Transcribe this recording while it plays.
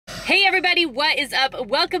Hey everybody, what is up?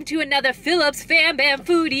 Welcome to another Phillips FamBam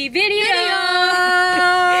Foodie video.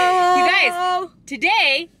 You guys,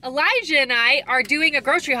 today Elijah and I are doing a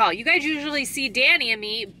grocery haul. You guys usually see Danny and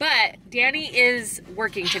me, but Danny is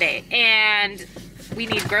working today and we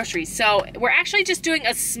need groceries. So we're actually just doing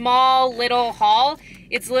a small little haul.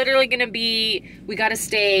 It's literally gonna be, we gotta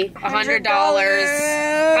stay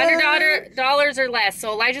 $100 or less.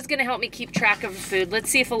 So Elijah's gonna help me keep track of food. Let's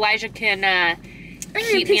see if Elijah can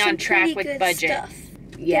keep me on track with budget. Stuff.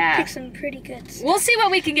 Yeah. Pick some pretty good stuff. We'll see what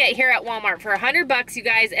we can get here at Walmart for $100, you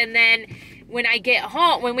guys, and then when we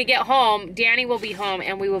get home, Danny will be home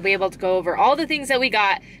and we will be able to go over all the things that we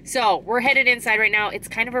got. So we're headed inside right now. It's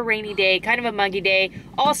kind of a rainy day, kind of a muggy day.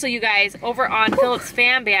 Also, you guys, over on Phillips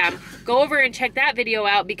FamBam, go over and check that video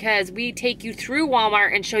out because we take you through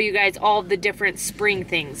Walmart and show you guys all the different spring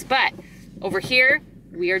things. But over here,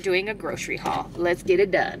 we are doing a grocery haul. Let's get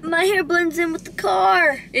it done. My hair blends in with the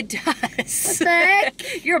car. It does. What the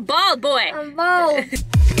heck? You're a bald boy. I'm bald.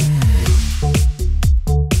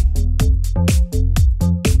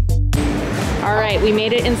 All right, we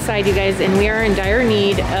made it inside, you guys, and we are in dire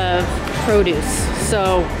need of produce.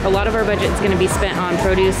 So a lot of our budget is going to be spent on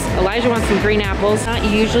produce. Elijah wants some green apples. Not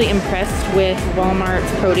usually impressed with Walmart's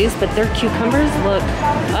produce, but their cucumbers look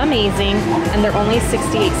amazing, and they're only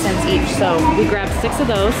 68 cents each. So we grabbed 6 of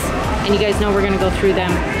those, and you guys know we're going to go through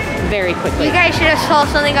them very quickly. You guys should have saw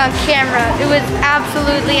something on camera. It was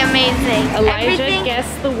absolutely amazing. Elijah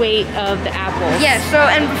guessed the weight of the apples. Yes, so,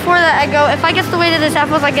 and before that I go, if I guess the weight of this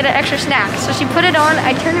apples, I get an extra snack. So she put it on,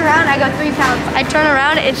 I turn around, I go 3 pounds. I turn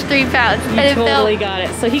around, it's 3 pounds. You totally got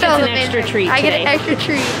it. So he gets an extra treat I today. get an extra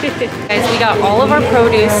treat. Guys, we got all of our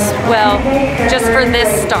produce. Well, just for this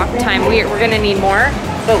stock time, we're gonna need more.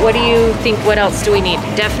 But what do you think, what else do we need?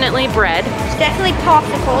 Definitely bread. Definitely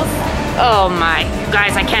popsicles. Oh my,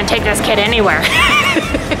 guys, I can't take this kid anywhere.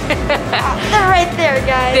 They're right there,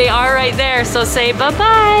 guys. They are right there, so say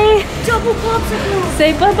bye-bye. Double popsicles.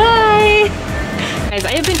 Say bye-bye. Guys,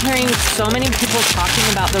 I have been hearing so many people talking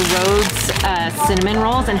about the Rhodes cinnamon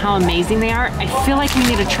rolls and how amazing they are. I feel like we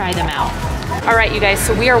need to try them out. All right, you guys,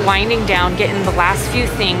 so we are winding down, getting the last few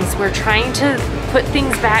things. We're trying to put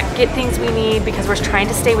things back, get things we need, because we're trying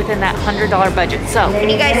to stay within that $100 budget. So, can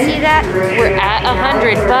you guys see that? We're at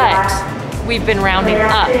 100, but we've been rounding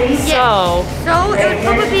up. Yes. So it would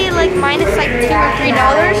probably be like minus like $2 or $3.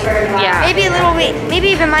 Yeah. Maybe a little bit, maybe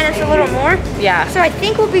even minus a little more. Yeah. So I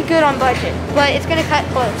think we'll be good on budget, but it's gonna cut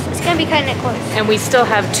close. It's gonna be cutting it close. And we still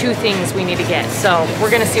have 2 things we need to get. So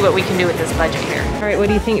we're gonna see what we can do with this budget here. All right, what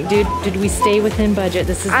do you think, dude? Did we stay within budget?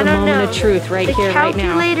 This is the moment of truth right here, right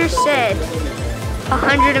now. The calculator said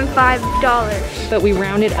 $105. But we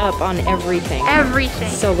rounded up on everything.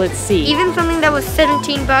 Everything. So let's see. Even something that was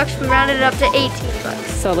 17 bucks, we rounded it up to 18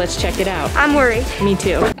 bucks. So let's check it out. I'm worried. Me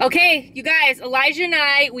too. Okay, you guys, Elijah and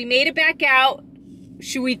I, we made it back out.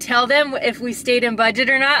 Should we tell them if we stayed in budget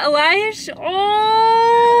or not, Elijah?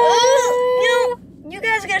 Oh! You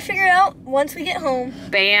guys gotta figure it out once we get home.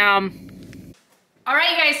 Bam. All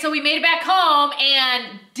right, you guys, so we made it back home,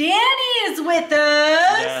 and Danny is with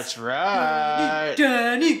us. That's right.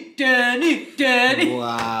 Danny.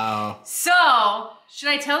 Wow. So, should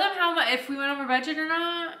I tell them how much, if we went over budget or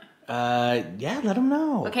not? Yeah, let them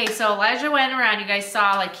know. Okay, so Elijah went around, you guys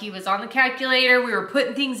saw, like, he was on the calculator, we were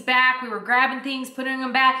putting things back, we were grabbing things, putting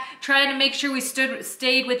them back, trying to make sure we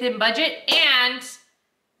stayed within budget, and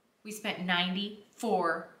we spent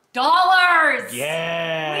 $94.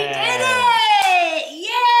 Yeah. We did it!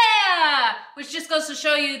 Yeah! Which just goes to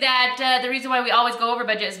show you that the reason why we always go over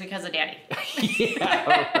budget is because of Danny. Yeah,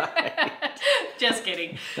 right. Just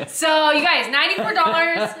kidding. So, you guys,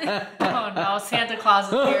 $94. Oh no, Santa Claus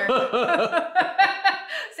is here.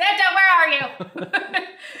 Santa, where are you?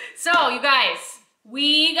 So, you guys,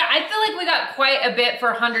 I feel like we got quite a bit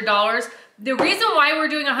for $100. The reason why we're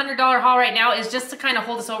doing a $100 haul right now is just to kind of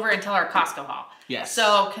hold us over until our Costco haul. Yes.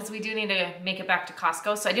 So, because we do need to make it back to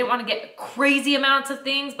Costco. So I didn't want to get crazy amounts of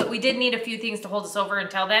things, but we did need a few things to hold us over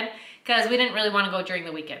until then because we didn't really want to go during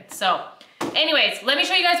the weekend. So anyways, let me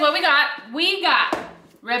show you guys what we got. We got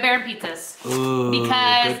Red Baron pizzas. Ooh,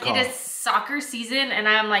 because it is soccer season and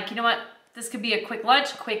I'm like, you know what? This could be a quick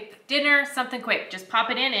lunch, quick dinner, something quick. Just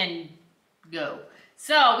pop it in and go.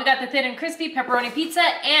 So we got the thin and crispy pepperoni pizza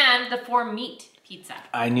and the 4-meat pizza.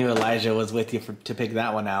 I knew Elijah was with you to pick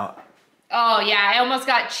that one out. Oh yeah, I almost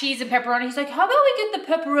got cheese and pepperoni. He's like, how about we get the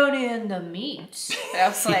pepperoni and the meat? I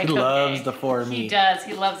was like, he loves the 4-meat. He does,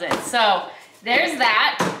 he loves it. So there's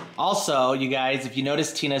that. Also, you guys, if you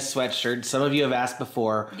notice Tina's sweatshirt, some of you have asked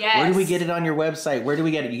before, yes. Where do we get it on your website? Where do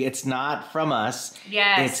we get it? It's not from us.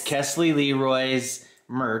 Yes. It's Kesley Leroy's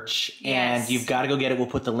merch, Yes. and you've got to go get it. We'll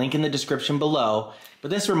put the link in the description below.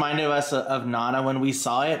 But this reminded us of Nana when we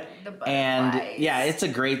saw it. And yeah, it's a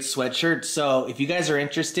great sweatshirt. So if you guys are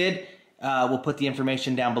interested, we'll put the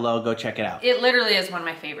information down below. Go check it out. It literally is one of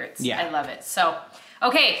my favorites. Yeah. I love it. So,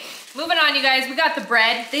 okay, moving on, you guys. We got the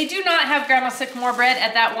bread. They do not have Grandma Sycamore bread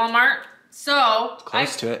at that Walmart. So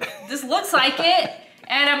Close to it. This looks like it.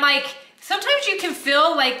 And I'm like, sometimes you can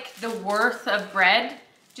feel like the worth of bread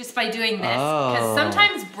just by doing this. Because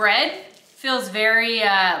sometimes bread feels very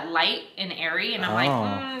light and airy. And I'm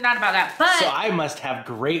like, not about that. But So I must have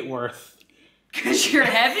great worth. because you're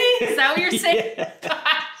heavy? Is that what you're saying? Yeah.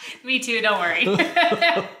 Me too, don't worry.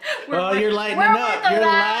 Well, you're lightening up. You're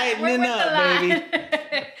lightening up,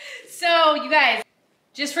 baby. So, you guys,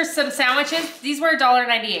 just for some sandwiches, these were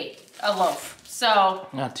 $1.98 a loaf. So,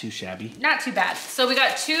 Not too shabby. not too bad. So we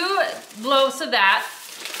got 2 loaves of that.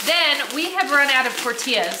 Then we have run out of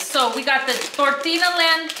tortillas. So we got the tortinas.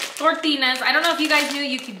 I don't know if you guys knew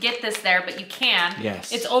you could get this there, but you can.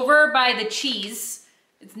 Yes. It's over by the cheese.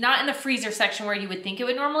 It's not in the freezer section where you would think it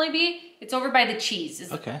would normally be. It's over by the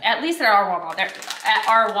cheese. Okay. At least at our Walmart. At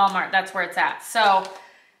our Walmart, that's where it's at. So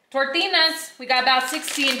tortinas, we got about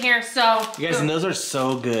 60 in here. So You guys, and those are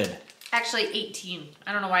so good. actually 18.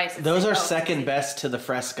 I don't know why I said Those are 60. second best to the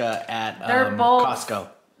Fresca at They're both- Costco.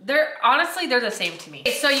 Honestly, they're the same to me.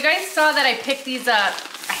 So you guys saw that I picked these up.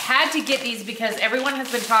 I had to get these because everyone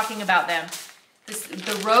has been talking about them.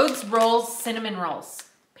 The Rhodes Rolls Cinnamon Rolls.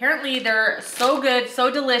 Apparently they're so good, so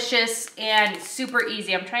delicious, and super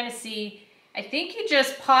easy. I'm trying to see. I think you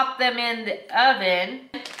just pop them in the oven.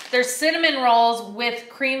 They're cinnamon rolls with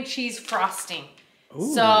cream cheese frosting.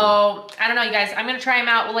 Ooh. So, I don't know, you guys. I'm going to try them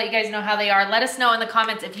out. We'll let you guys know how they are. Let us know in the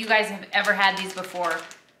comments if you guys have ever had these before.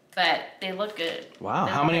 But they look good. Wow,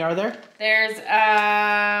 how many are there? There's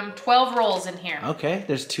 12 rolls in here. Okay,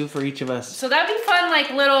 there's 2 for each of us. So that'd be fun, like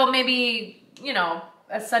little, maybe, you know,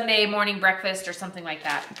 a Sunday morning breakfast or something like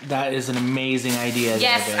that. That is an amazing idea.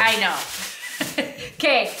 Yes, there, babe. I know.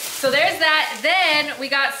 Okay, so there's that. Then we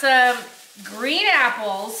got some green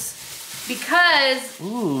apples because,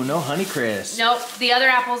 Ooh, no Honeycrisp. nope, the other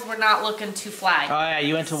apples were not looking too fly. Oh yeah,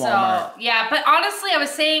 you went to Walmart. So, yeah, but honestly, I was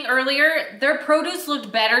saying earlier, their produce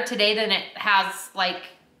looked better today than it has, like,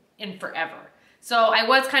 in forever. So I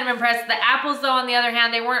was kind of impressed. The apples, though, on the other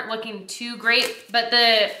hand, they weren't looking too great, but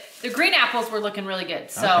the green apples were looking really good.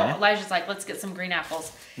 So Okay. Elijah's like, let's get some green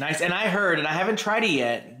apples. Nice, and I heard, and I haven't tried it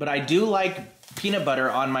yet, but I do like peanut butter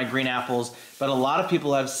on my green apples, but a lot of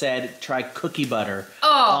people have said try cookie butter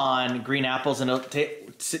on green apples, and it'll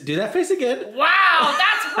do that face again. Wow,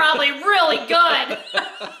 that's probably really good.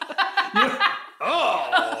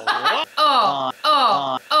 Oh,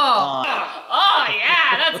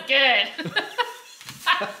 yeah, that's good.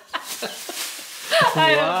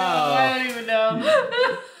 I don't even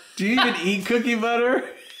know. Do you even eat cookie butter?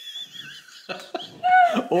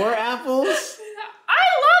 Or apples? I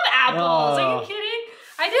love apples. Are Oh. you kidding?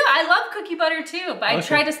 I do. I love cookie butter too, but I Okay.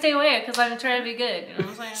 try to stay away because I'm trying to be good. You know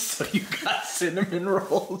what I'm saying? So you got cinnamon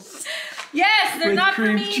rolls. Yes, they're With not for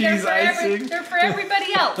cream me. cheese icing. They're for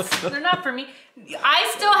everybody else. They're not for me.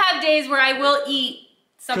 I still have days where I will eat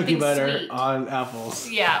something Cookie butter sweet. on apples.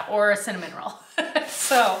 Yeah, or a cinnamon roll.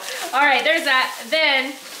 So, all right, there's that.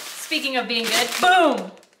 Then, speaking of being good,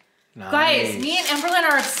 boom. Nice. Guys, me and Emberlyn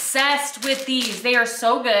are obsessed with these. They are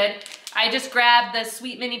so good. I just grabbed the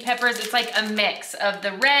sweet mini peppers. It's like a mix of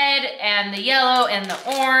the red and the yellow and the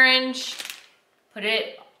orange.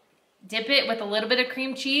 Dip it with a little bit of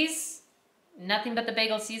cream cheese. Nothing but the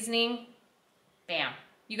bagel seasoning. Bam.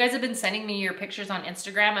 You guys have been sending me your pictures on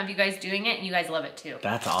Instagram of you guys doing it, and you guys love it too.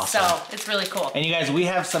 That's awesome. So, it's really cool. And you guys, we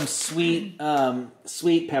have some sweet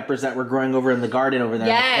sweet peppers that we're growing over in the garden over there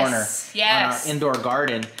in the corner. Yes. On our indoor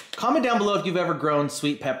garden. Comment down below if you've ever grown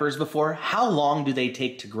sweet peppers before. How long do they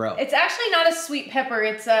take to grow? It's actually not a sweet pepper.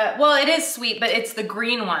 It's well, it is sweet, but it's the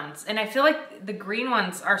green ones. And I feel like the green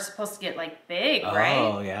ones are supposed to get like big, right?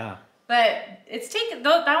 Oh, yeah. But it's taken,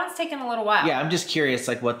 that one's taken a little while. Yeah, I'm just curious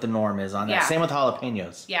like what the norm is on that. Yeah. Same with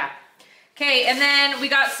jalapenos. Yeah. Okay, and then we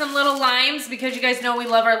got some little limes because you guys know we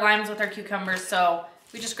love our limes with our cucumbers. So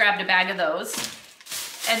we just grabbed a bag of those.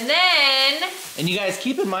 And then... And you guys,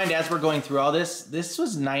 keep in mind as we're going through all this, this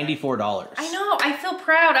was $94. I know, I feel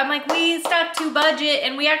proud. I'm like, we stuck to budget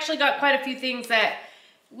and we actually got quite a few things that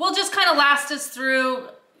will just kind of last us through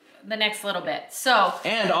the next little bit. So...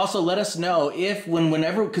 And also let us know if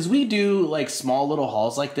whenever, because we do like small little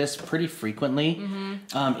hauls like this pretty frequently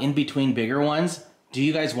in between bigger ones. Do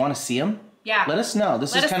you guys want to see them? Yeah. Let us know.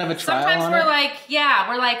 This is kind of a trial Sometimes on we're it. like, yeah,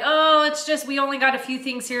 we're like, oh, it's just, we only got a few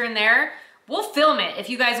things here and there. We'll film it if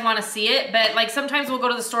you guys want to see it, but like sometimes we'll go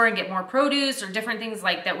to the store and get more produce or different things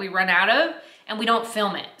like that we run out of and we don't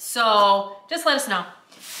film it. So just let us know.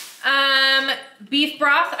 Beef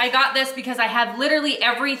broth, I got this because I have literally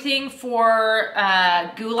everything for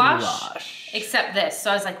goulash except this.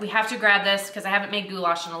 So I was like, we have to grab this because I haven't made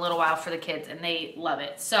goulash in a little while for the kids and they love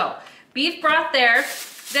it. So beef broth there.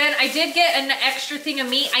 Then I did get an extra thing of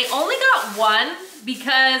meat. I only got one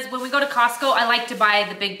because when we go to Costco, I like to buy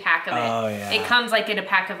the big pack of it. Oh, yeah. It comes like in a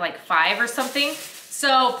pack of like 5 or something.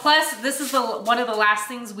 So plus this is one of the last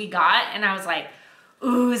things we got and I was like,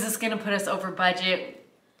 ooh, is this gonna put us over budget?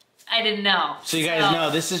 I didn't know. So you guys know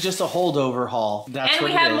this is just a holdover haul. That's and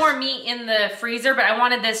what we have more meat in the freezer, but I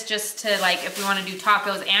wanted this just to like if we want to do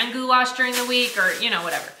tacos and goulash during the week or you know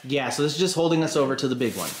whatever. Yeah, so this is just holding us over to the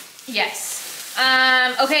big one. Yes.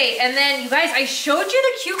 Okay, and then you guys, I showed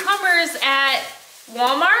you the cucumbers at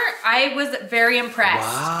Walmart. I was very impressed.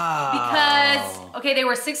 Wow. Because, okay, they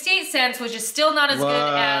were 68 cents, which is still not as good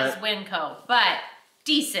as Winco, but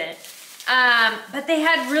decent. But they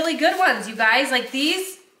had really good ones, you guys. Like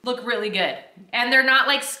these look really good. And they're not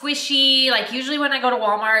like squishy. Like usually when I go to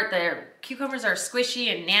Walmart, their cucumbers are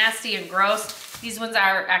squishy and nasty and gross. These ones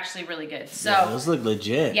are actually really good. So yeah, those look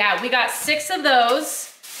legit. Yeah, we got 6 of those.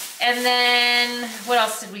 And then, what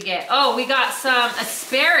else did we get? Oh, we got some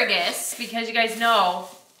asparagus because you guys know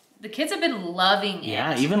the kids have been loving it.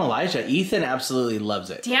 Yeah, even Elijah. Ethan absolutely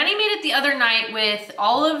loves it. Danny made it the other night with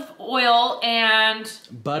olive oil and...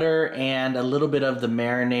 butter and a little bit of the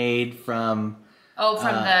marinade from... oh,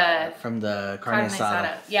 from the carne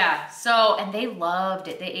asada. Yeah, so, and they loved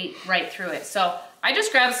it. They ate right through it. So, I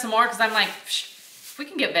just grabbed some more because I'm like, we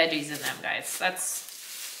can get veggies in them, guys. That's...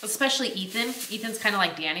 especially Ethan. Ethan's kind of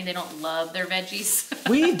like Danny. They don't love their veggies.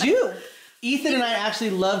 We do. Ethan and I actually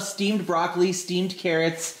love steamed broccoli, steamed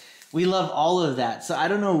carrots. We love all of that. So I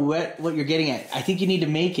don't know what you're getting at. I think you need to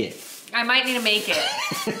make it. I might need to make it.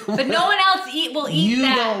 But no one else will eat you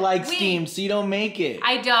that. You don't like steamed, so you don't make it.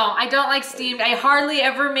 I don't. I don't like steamed. I hardly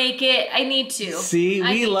ever make it. I need to. See,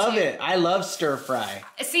 we love it. I love stir fry.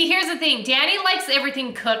 See, here's the thing. Danny likes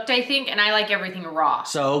everything cooked, I think, and I like everything raw.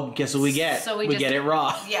 So guess what we get? So we get it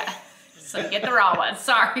raw. Yeah. So get the raw one.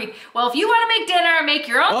 Sorry. Well, if you want to make dinner, make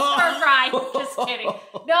your own stir fry. Just kidding.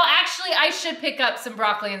 No, actually, I should pick up some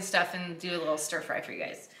broccoli and stuff and do a little stir fry for you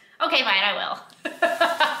guys. Okay, fine, I will.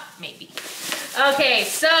 Maybe. Okay,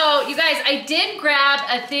 so you guys, I did grab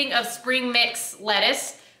a thing of spring mix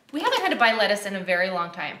lettuce. We haven't had to buy lettuce in a very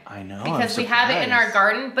long time. I know. Because we have it in our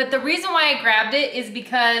garden. But the reason why I grabbed it is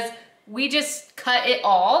because we just cut it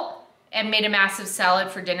all and made a massive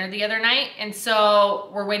salad for dinner the other night. And so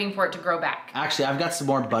we're waiting for it to grow back. Actually, I've got some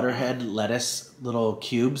more butterhead lettuce little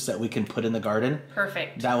cubes that we can put in the garden.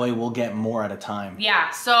 Perfect. That way we'll get more at a time. Yeah,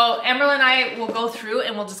 so Emerald and I will go through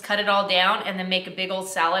and we'll just cut it all down and then make a big old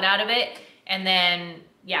salad out of it. And then,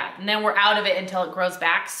 yeah, and then we're out of it until it grows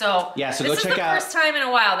back. So, yeah, so this is the first time in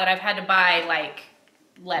a while that I've had to buy, like,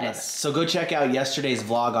 lettuce. So go check out yesterday's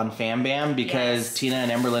vlog on FamBam because Tina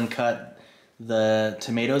and Emberlyn cut the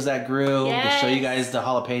tomatoes that grew to show you guys the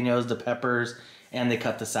jalapenos, the peppers, and they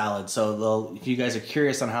cut the salad. So if you guys are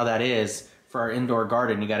curious on how that is for our indoor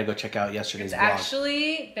garden, you got to go check out yesterday's vlog. It's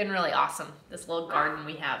actually been really awesome, this little garden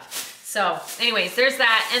we have. So anyways, there's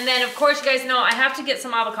that. And then of course you guys know I have to get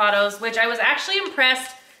some avocados, which I was actually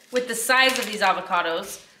impressed with the size of these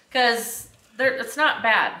avocados because it's not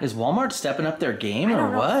bad. Is Walmart stepping up their game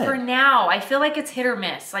or what? For now, I feel like it's hit or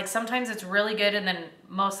miss. Like sometimes it's really good and then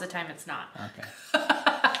most of the time it's not. Okay.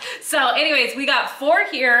 So anyways, we got 4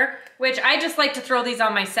 here, which I just like to throw these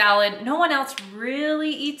on my salad. No one else really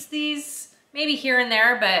eats these, maybe here and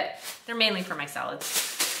there, but they're mainly for my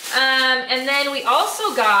salads. And then we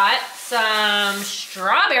also got some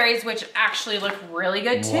strawberries, which actually look really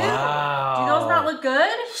good too. Wow. Do those not look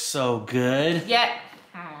good? So good. Yeah.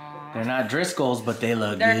 They're not Driscoll's, but they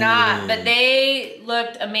look good. They're not, but they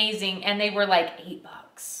looked amazing, and they were like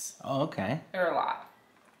 $8. Oh, okay. They're a lot.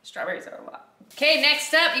 Strawberries are a lot. Okay,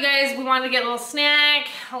 next up, you guys, we wanted to get a little snack.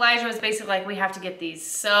 Elijah was basically like, we have to get these,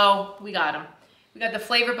 so we got them. We got the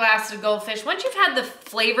flavor blasted goldfish. Once you've had the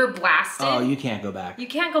flavor blasted, oh, you can't go back. You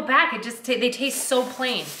can't go back. It just they taste so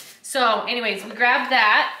plain. So, anyways, we grabbed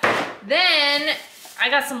that. Then I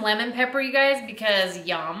got some lemon pepper, you guys, because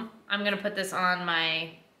yum. I'm gonna put this on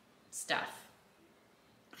my stuff.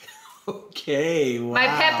 Okay, wow. My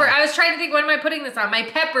pepper. I was trying to think, what am I putting this on? My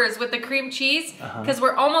peppers with the cream cheese, because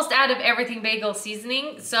we're almost out of everything bagel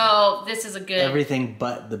seasoning. So this is a good. Everything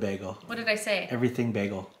but the bagel. What did I say? Everything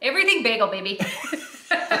bagel. Everything bagel, baby.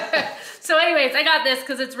 So anyways, I got this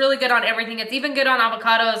because it's really good on everything. It's even good on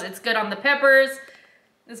avocados. It's good on the peppers.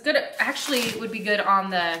 It's good. Actually, it would be good on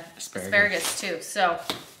the asparagus too. So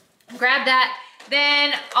grab that.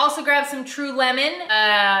 Then also grab some True Lemon,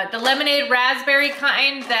 the lemonade raspberry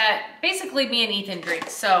kind that basically me and Ethan drink.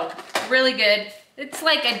 So really good. It's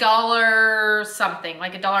like $1 something,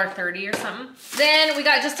 like $1.30 or something. Then we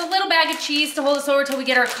got just a little bag of cheese to hold us over till we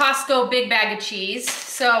get our Costco big bag of cheese.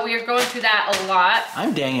 So we are going through that a lot.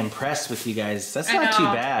 I'm dang impressed with you guys. That's not too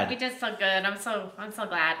bad. We did so good. I'm so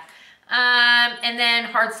glad. And then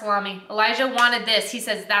hard salami. Elijah wanted this. He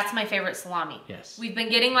says, that's my favorite salami. Yes. We've been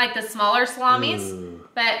getting like the smaller salamis,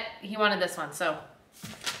 but he wanted this one, so.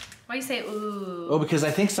 Why do you say ooh? Oh, because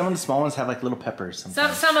I think some of the small ones have like little peppers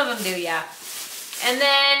sometimes. Some of them do, yeah. And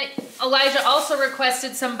then Elijah also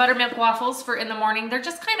requested some buttermilk waffles for in the morning. They're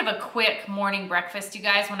just kind of a quick morning breakfast, you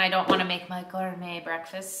guys, when I don't want to make my gourmet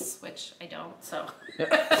breakfasts, which I don't, so.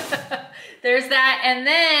 There's that. And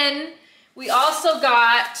then we also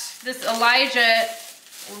got this. Elijah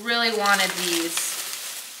really wanted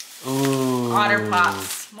these. Ooh. Otter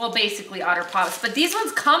Pops. Well, basically Otter Pops, but these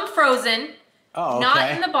ones come frozen. Oh, okay.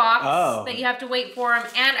 Not in the box that you have to wait for them,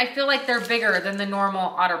 and I feel like they're bigger than the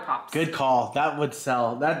normal Otter Pops. Good call. That would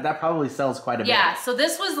sell. That probably sells quite a bit. Yeah, so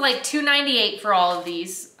this was like $2.98 for all of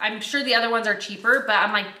these. I'm sure the other ones are cheaper, but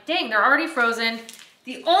I'm like, dang, they're already frozen.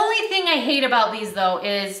 The only thing I hate about these though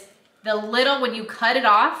is the little, when you cut it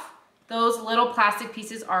off, those little plastic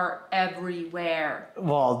pieces are everywhere.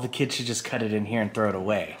 Well, the kids should just cut it in here and throw it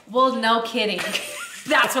away. Well, no kidding.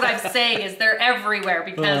 That's what I'm saying, is they're everywhere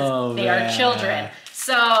because they are children.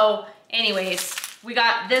 So anyways, we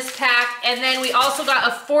got this pack, and then we also got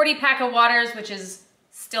a 40 pack of waters, which is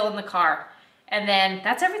still in the car. And then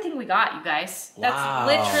that's everything we got, you guys. Wow.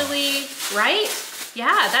 That's literally, right?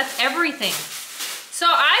 Yeah, that's everything. So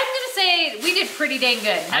I'm gonna say we did pretty dang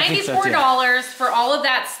good. $94 for all of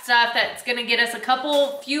that stuff. That's gonna get us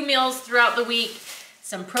a few meals throughout the week,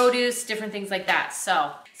 some produce, different things like that.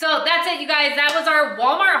 So that's it, you guys. That was our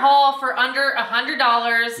Walmart haul for under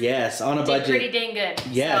 $100. Yes, on a budget. Pretty dang good.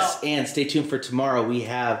 Yes, and stay tuned for tomorrow. We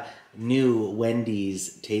have new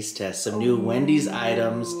Wendy's taste test, some new Wendy's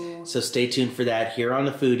items. So stay tuned for that here on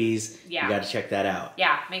the Foodies. Yeah. You got to check that out.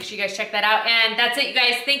 Yeah, make sure you guys check that out. And that's it, you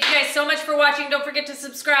guys. Thank you guys so much for watching. Don't forget to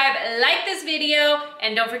subscribe, like this video,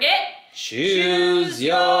 and don't forget, choose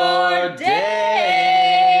your day.